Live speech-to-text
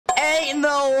Ain't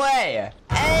no way.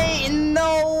 Ain't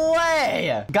no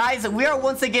way. Guys, we are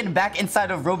once again back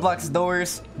inside of Roblox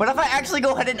doors. But if I actually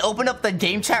go ahead and open up the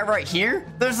game chat right here,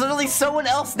 there's literally someone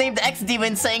else named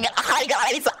xDemon saying, "Hi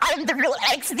guys, I'm the real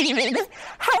xDemon.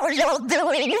 How are y'all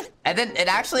doing?" And then it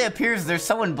actually appears there's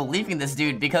someone believing this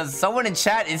dude because someone in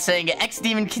chat is saying,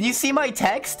 "xDemon, can you see my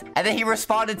text?" And then he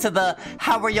responded to the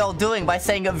 "How are y'all doing?" by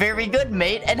saying, "Very good,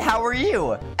 mate, and how are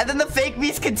you?" And then the fake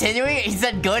me's continuing. He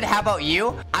said, "Good, how about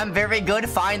you?" "I'm very good,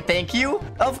 fine, thank you."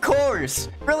 "Of course.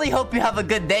 Really hope you have a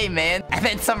good day, man." And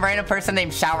then some random person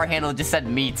named Shower Handle just said,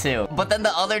 "Me too." But then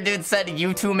the other dude said,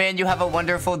 "You too, man, you have a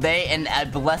wonderful day and a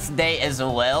blessed day as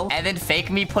well." And then fake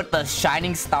me put the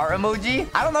shining star emoji.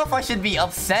 I don't know if I should be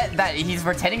upset that he's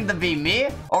pretending to be me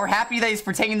or happy that he's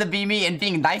pretending to be me and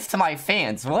being nice to my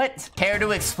fans. What? Care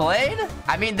to explain?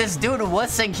 I mean, this dude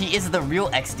was saying he is the real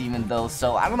xDemon though,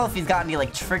 so I don't know if he's got any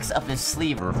like tricks up his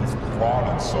sleeve or if he's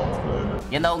plotting something.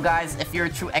 You know, guys, if you're a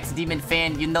true xDemon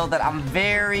fan, you know that I'm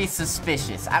very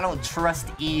suspicious. I don't trust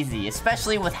easy,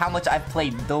 especially with how much I've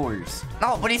played doors.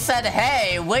 No, but he said,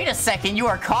 "Hey, wait a second, you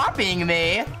are copying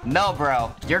me." No,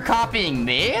 bro, you're copying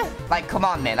me? Like, come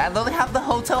on, man. I literally have the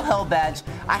Hotel Hell badge.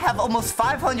 I have almost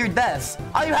 500 deaths.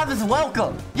 All you have is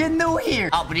welcome. You're new here.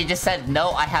 Oh, but he just said,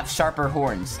 "No, I have sharper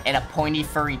horns and a pointy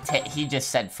furry tail." He just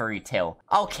said furry tail.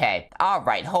 Okay, all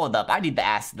right, hold up. I need to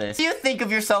ask this. Do you think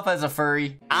of yourself as a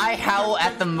furry? I howl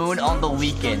at the moon on the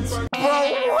weekends.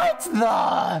 Bro, what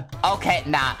the? Okay,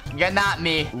 nah, you're not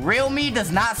me. Real me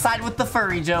does not side with the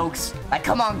furry jokes. Like,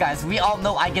 come on, guys. We all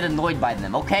know I get annoyed by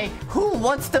them, okay? Who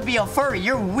wants to be a furry?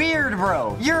 You're weird,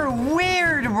 bro. You're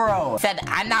weird, bro. Said,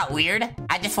 "I'm not weird.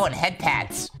 I just want head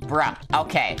pats." Bruh.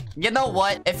 Okay. You know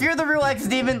what? If you're the real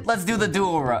xDemon, let's do the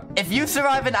duel. If you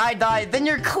survive and I die, then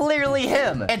you're clearly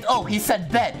him. And oh, he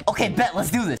said bet. Okay, bet.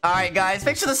 Let's do this. All right, guys.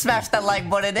 Make sure to smash that like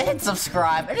button and hit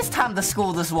subscribe. It is time to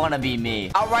school this wannabe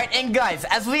me. All right, and guys,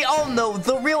 as we all know,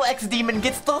 the real xDemon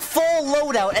gets the full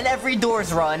loadout and every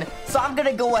door's run. So I'm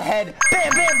gonna go ahead.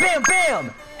 Bam, bam, bam,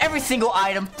 bam. Every single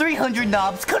item, 300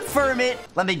 knobs, confirm it.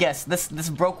 Let me guess, this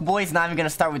broke boy's not even gonna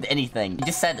start with anything. He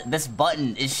just said this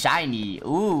button is shiny.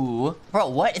 Ooh. Bro,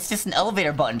 what? It's just an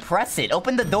elevator button. Press it.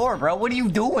 Open the door, bro. What are you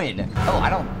doing? Oh,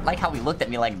 I don't like how he looked at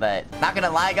me like that. Not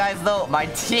gonna lie, guys, though, my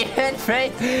TN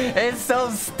face is so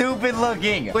stupid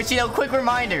looking. Which, you know, quick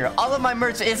reminder, all of my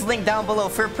merch is linked down below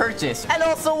for purchase. And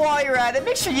also, while you're at it,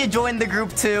 make sure you join the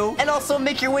group too. And also,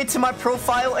 make your way to my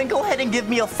profile and go ahead and give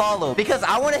me a follow. Because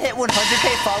I want to hit 100K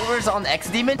followers on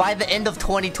xDemon by the end of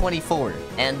 2024.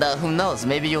 And who knows,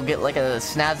 maybe you'll get like a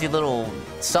snazzy little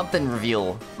something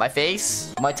reveal. My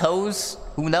face, my toes,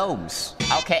 who knows?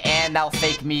 Okay, and now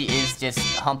fake me is just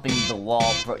humping the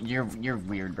wall. Bro, you're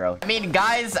weird, bro. I mean,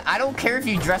 guys, I don't care if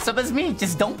you dress up as me.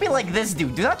 Just don't be like this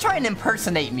dude. Do not try and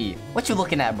impersonate me. What you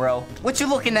looking at, bro? What you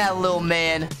looking at, little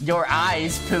man? Your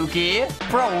eyes, Pookie.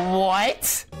 Bro,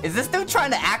 what? Is this dude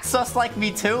trying to act sus like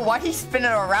me too? Why he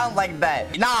spinning around like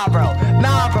that? Nah, bro.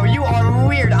 Nah, bro. You are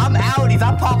weird. I'm outies.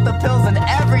 I popped the pills and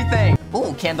everything.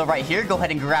 Ooh, candle right here. Go ahead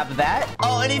and grab that.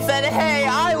 Oh, and he said, "Hey,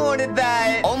 I wanted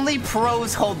that." Only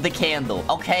pros hold the candle,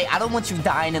 okay? I don't want you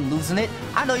dying and losing it.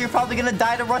 I know you're probably gonna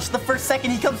die to rush the first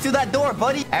second he comes through that door,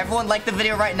 buddy. Everyone like the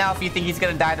video right now if you think he's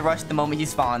gonna die to rush the moment he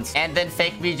spawns. And then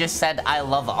fake me just said, "I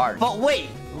love art." But wait.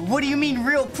 What do you mean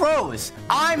real pros?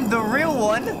 I'm the real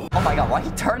one. Oh my god, why are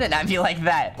you turning at me like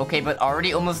that? Okay, but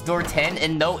already almost door 10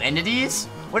 and no entities?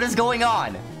 What is going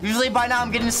on? Usually by now I'm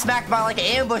getting smacked by like an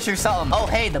ambush or something. Oh,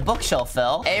 hey, the bookshelf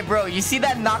fell. Hey, bro, you see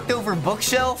that knocked over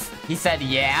bookshelf? He said,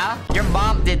 "Yeah? Your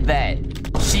mom did that.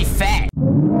 She fat."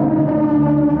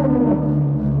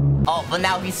 Oh, but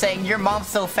now he's saying your mom's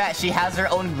so fat she has her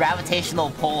own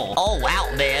gravitational pull. Oh, wow,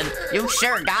 man. You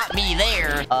sure got me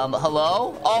there.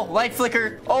 Hello? Oh, light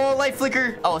flicker. Oh, light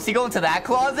flicker. Oh, is he going to that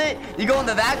closet? You going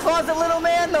to that closet, little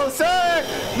man? No, sir.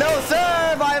 No,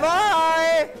 sir.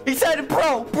 Bye-bye. He said,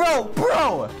 bro.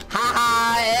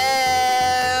 Ha-ha,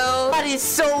 ew. That is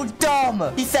so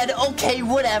dumb. He said, okay,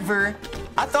 whatever.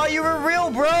 I thought you were real,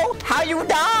 bro. How you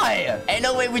die? Ain't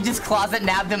no way we just closet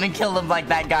nabbed him and killed him like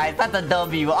that, guys. That's a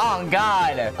W. Oh,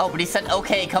 God. Oh, but he said,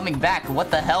 okay, coming back. What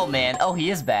the hell, man? Oh,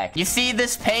 he is back. You see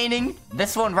this painting?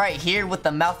 This one right here with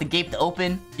the mouth gaped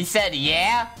open? He said,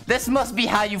 yeah? This must be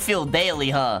how you feel daily,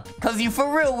 huh? Because you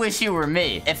for real wish you were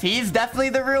me. If he's definitely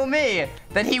the real me,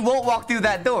 then he won't walk through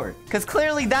that door. Because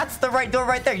clearly that's the right door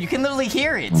right there. You can literally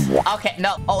hear it. Okay,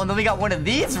 no. Oh, and then we got one of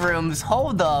these rooms.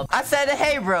 Hold up. I said,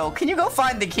 hey, bro, can you go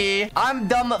find the key? I'm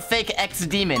dumb fake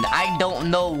xDemon. I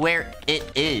don't know where it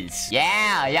is.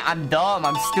 Yeah, I'm dumb.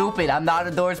 I'm stupid. I'm not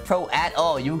a doors pro at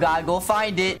all. You gotta go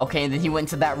find it. Okay, and then he went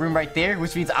to that room right there,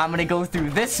 which means I'm gonna go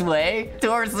through this way.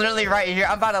 Door's literally right here.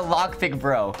 I'm about got a lockpick,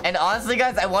 bro. And honestly,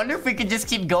 guys, I wonder if we could just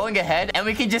keep going ahead and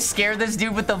we can just scare this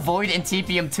dude with the void and TP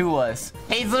him to us.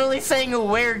 He's literally saying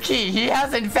where key. He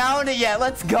hasn't found it yet.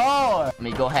 Let's go. Let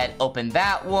me go ahead, open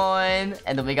that one.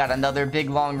 And then we got another big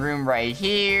long room right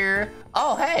here.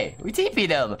 Oh, hey, we TP'd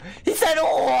him. He said,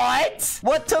 what?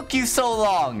 What took you so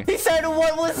long? He said,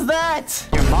 what was that?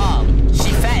 Your mom,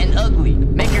 she fat and ugly.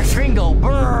 Make her screen go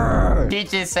brrr. She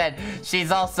just said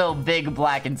she's also big,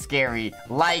 black, and scary.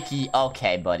 Likey.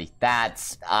 Okay, buddy.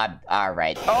 That's, all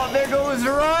right. Oh, there goes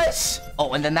Rush.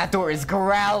 Oh, and then that door is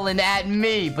growling at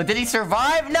me. But did he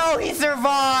survive? No, he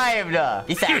survived.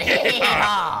 He said,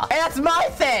 yeah. Hey, that's my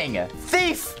thing.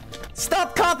 Thief.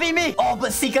 Stop copying me. Oh,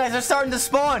 but see, guys, they're starting to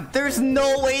spawn. There's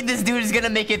no way this dude is gonna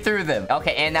make it through them.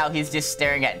 Okay, and now he's just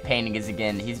staring at paintings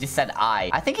again. He's just said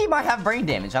I think he might have brain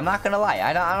damage. I'm not gonna lie.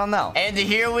 I don't know. And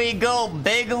here we go.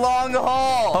 Big long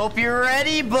haul. Hope you're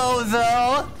ready,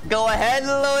 bozo. Go ahead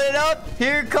and load it up.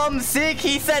 Here comes Sick.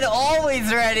 He said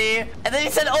always ready. And then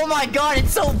he said, oh my god,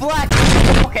 it's so black.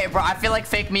 Okay, bro, I feel like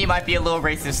fake me might be a little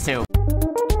racist too.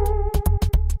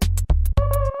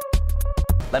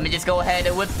 Let me just go ahead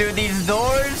and whip through these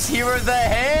doors. Here are the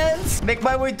hands. Make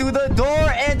my way through the door.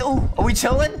 And, ooh, are we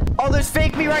chilling? Oh, there's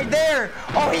fake me right there.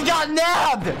 Oh, he got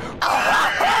nabbed.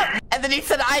 And then he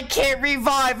said, I can't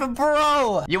revive,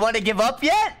 bro. You want to give up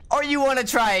yet? Or you want to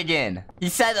try again? He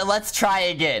said, let's try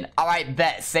again. All right,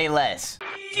 bet. Say less.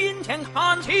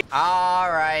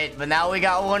 All right, but now we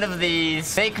got one of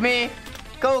these. Fake me.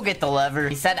 Go get the lever.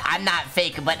 He said, I'm not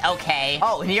fake, but okay.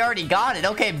 Oh, he already got it.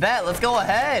 Okay, bet. Let's go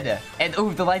ahead. And,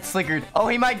 ooh, the light flickered. Oh,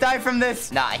 he might die from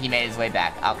this. Nah, he made his way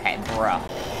back. Okay, bro.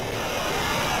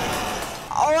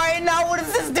 All right, now what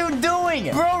is this dude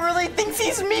doing? Bro really thinks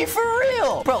he's me for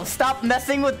real. Bro, stop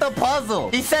messing with the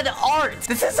puzzle. He said art.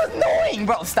 This is annoying,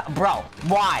 bro. Stop, bro.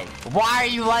 Why? Why are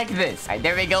you like this? All right,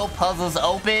 there we go. Puzzles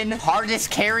open. Hardest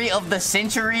carry of the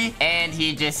century. And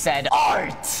he just said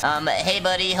art. Hey,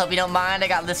 buddy. Hope you don't mind. I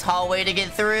got this hallway to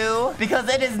get through because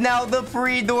it is now the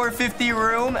pre-door 50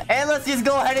 room. And let's just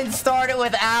go ahead and start it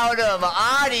without him.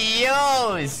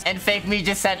 Adios. And fake me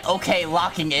just said, okay,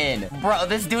 locking in. Bro,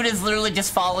 this dude is literally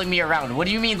just following me around. What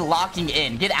do you mean locking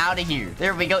in? Get out of here.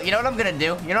 There we go. You know what I'm gonna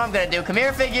do? You know what I'm gonna do? Come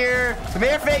here, figure. Come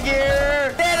here,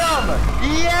 figure. Get him.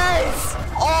 Yes.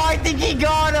 Oh, I think he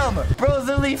got him. Bro's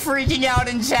literally freaking out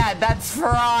in chat. That's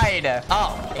fried.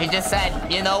 Oh, he just said,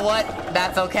 you know what?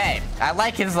 That's okay. I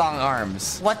like his long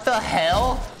arms. What the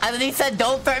hell? And then he said,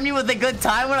 don't threaten me with a good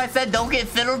time when I said don't get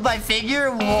fiddled by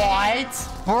figure. What?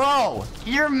 Bro,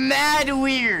 you're mad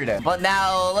weird. But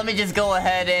now, let me just go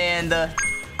ahead and...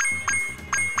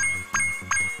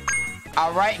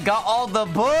 All right, got all the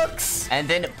books and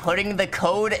then putting the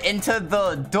code into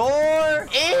the door.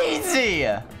 Easy.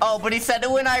 Oh, but he said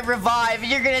when I revive,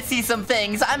 you're gonna see some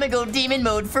things. I'm gonna go demon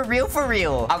mode for real, for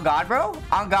real. On God, bro?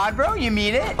 On God, bro? You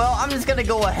mean it? Well, I'm just gonna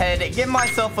go ahead, get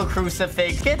myself a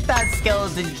crucifix, get that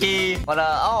skeleton key. But,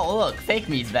 oh, look, fake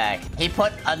me's back. He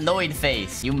put annoyed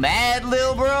face. You mad,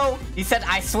 lil bro? He said,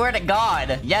 I swear to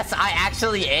God. Yes, I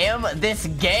actually am. This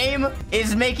game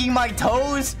is making my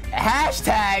toes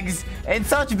hashtags in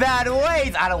such bad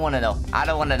ways. I don't want to know. I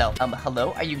don't want to know.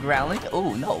 Hello? Are you growling?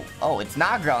 Oh, no. Oh, it's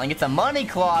not growling. It's a money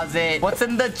closet. What's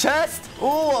in the chest?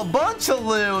 Oh, a bunch of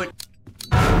loot.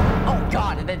 Oh,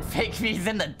 God. And then fake me's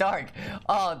in the dark.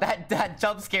 Oh, that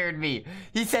jump scared me.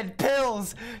 He said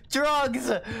pills,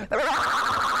 drugs.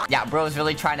 Yeah, bro's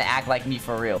really trying to act like me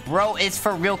for real. Bro is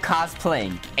for real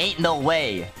cosplaying. Ain't no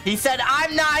way. He said,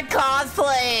 I'm not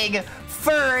cosplaying.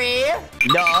 Furry.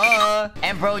 Nuh-uh.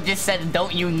 And bro just said,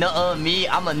 don't you nuh-uh me.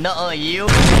 I'm a nuh-uh you.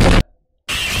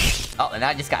 Oh, and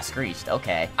I just got screeched.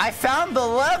 Okay. I found the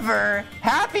lever.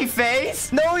 Happy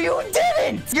face. No, you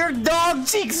didn't. Your dog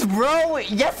cheeks, bro.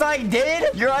 Yes, I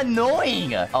did. You're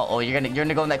annoying. Oh, you're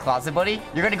gonna go in that closet, buddy?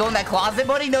 You're gonna go in that closet,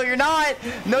 buddy? No, you're not.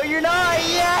 No, you're not.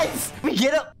 Yes. We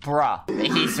get up. Bruh.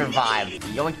 He survived.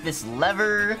 Yoink this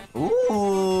lever.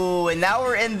 Ooh, and now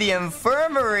we're in the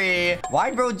infirmary.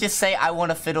 Why'd bro just say, I want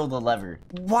to fiddle the lever?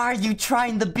 Why are you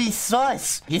trying to be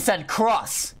sus? He said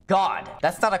cross. God,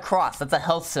 that's not a cross. That's a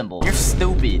health symbol. You're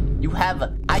stupid. You have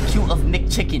IQ of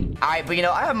McChicken. All right, but you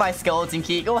know, I have my skeleton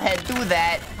key. Go ahead, do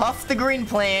that. Puff the green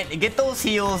plant. Get those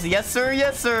heals. Yes, sir.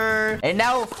 Yes, sir. And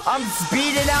now I'm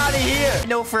speeding out of here. I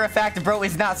know for a fact bro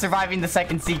is not surviving the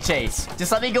second seek chase.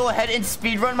 Just let me go ahead and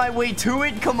speed run my way to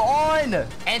it. Come on.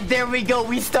 And there we go.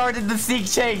 We started the seek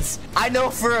chase. I know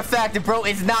for a fact bro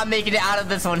is not making it out of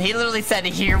this one. He literally said,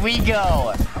 here we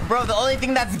go. Bro, the only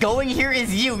thing that's going here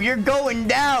is you. You're going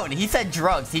down. He said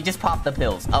drugs. He just popped the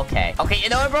pills. Okay. Okay, you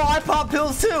know what, bro? I pop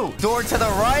pills too. Door to the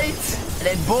right. And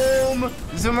then boom.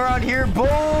 Zoom around here.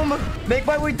 Boom. Make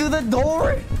my way through the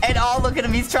door. And oh, look at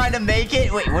him. He's trying to make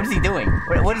it. Wait, what is he doing?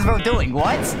 What is bro doing?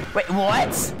 What? Wait,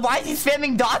 what? Why is he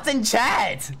spamming dots in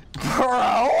chat?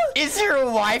 Bro, is your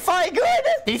Wi-Fi good?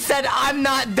 He said, I'm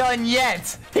not done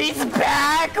yet. He's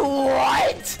back.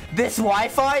 What? This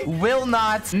Wi-Fi will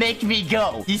not make me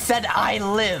go. He said, I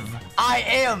live. I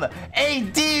am a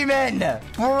demon.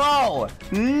 Bro,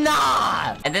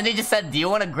 nah. And then they just said, do you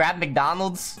want to grab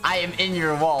McDonald's? I am in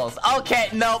your walls. Okay,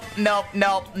 nope, nope,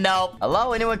 nope, nope.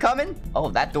 Hello, anyone coming? Oh,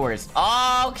 that door is...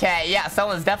 Okay, yeah,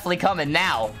 someone's definitely coming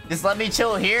now. Just let me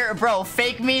chill here. Bro,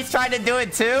 fake me's trying to do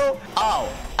it too?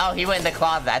 Oh, he went in the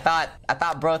closet. I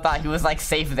thought bro thought he was like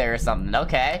safe there or something.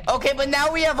 Okay. Okay, but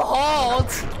now we have halt.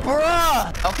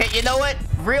 Bruh. Okay, you know what?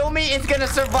 Real me is gonna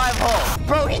survive halt.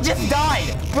 Bro, he just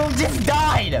died. Bro just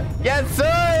died. Yes,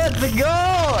 sir. Let's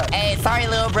go. Hey, sorry,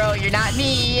 little bro. You're not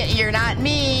me. You're not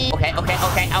me. Okay.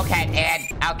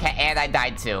 And I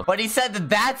died too. But he said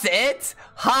that's it?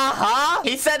 Ha.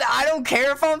 He said, I don't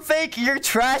care if I'm fake. You're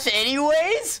trash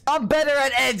anyways. I'm better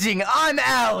at edging. I'm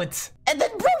out. And then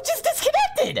bro just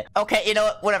disconnected. Okay, you know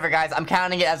what? Whatever, guys. I'm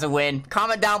counting it as a win.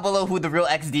 Comment down below who the real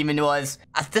xDemon was.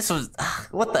 This was...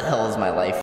 what the hell is my life?